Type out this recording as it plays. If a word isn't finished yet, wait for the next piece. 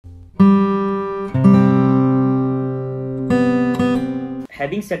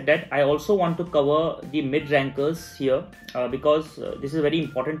having said that, I also want to cover the mid-rankers here because this is a very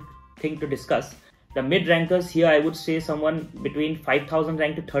important thing to discuss. The mid-rankers here, I would say someone between 5,000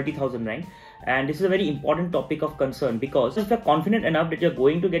 rank to 30,000 rank. And this is a very important topic of concern because if you're confident enough that you're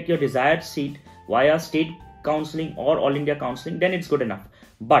going to get your desired seat via state counseling or all India counseling, then it's good enough.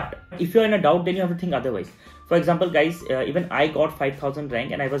 But if you're in a doubt, then you have to think otherwise. For example, guys, even I got 5,000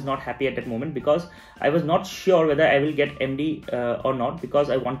 rank and I was not happy at that moment because I was not sure whether I will get MD or not, because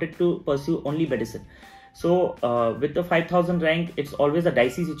I wanted to pursue only medicine. So with the 5,000 rank, it's always a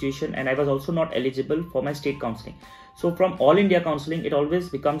dicey situation, and I was also not eligible for my state counseling. So from all India counseling, it always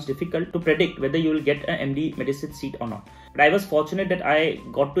becomes difficult to predict whether you will get an MD medicine seat or not. But I was fortunate that I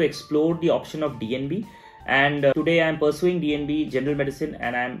got to explore the option of DNB. And today I am pursuing DNB general medicine,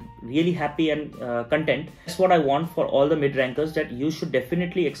 and I am really happy and content. That's what I want for all the mid-rankers, that you should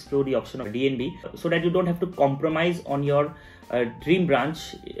definitely explore the option of DNB so that you don't have to compromise on your dream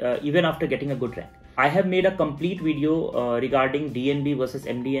branch even after getting a good rank. I have made a complete video regarding DNB versus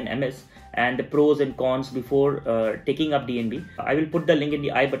MD and MS and the pros and cons before taking up DNB. I will put the link in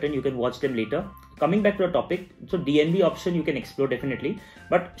the I button. You can watch them later. Coming back to the topic, so DNB option you can explore definitely,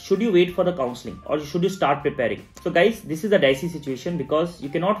 but should you wait for the counseling or should you start preparing? So guys, this is a dicey situation because you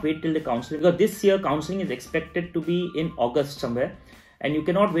cannot wait till the counseling, because this year counseling is expected to be in August somewhere, and you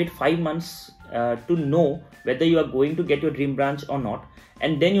cannot wait 5 months to know whether you are going to get your dream branch or not,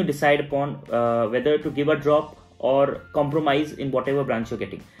 and then you decide upon whether to give a drop or compromise in whatever branch you're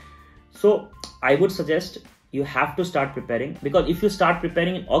getting. So I would suggest you have to start preparing, because if you start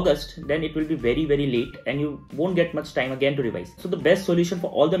preparing in August, then it will be very, very late and you won't get much time again to revise. So the best solution for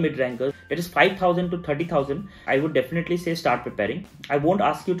all the mid-rankers, that is 5,000 to 30,000, I would definitely say start preparing. I won't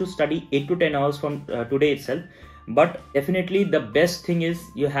ask you to study 8 to 10 hours from today itself, but definitely the best thing is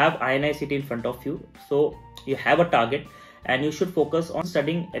you have INICET in front of you. So you have a target and you should focus on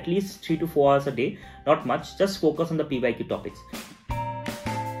studying at least 3 to 4 hours a day, not much, just focus on the PYQ topics.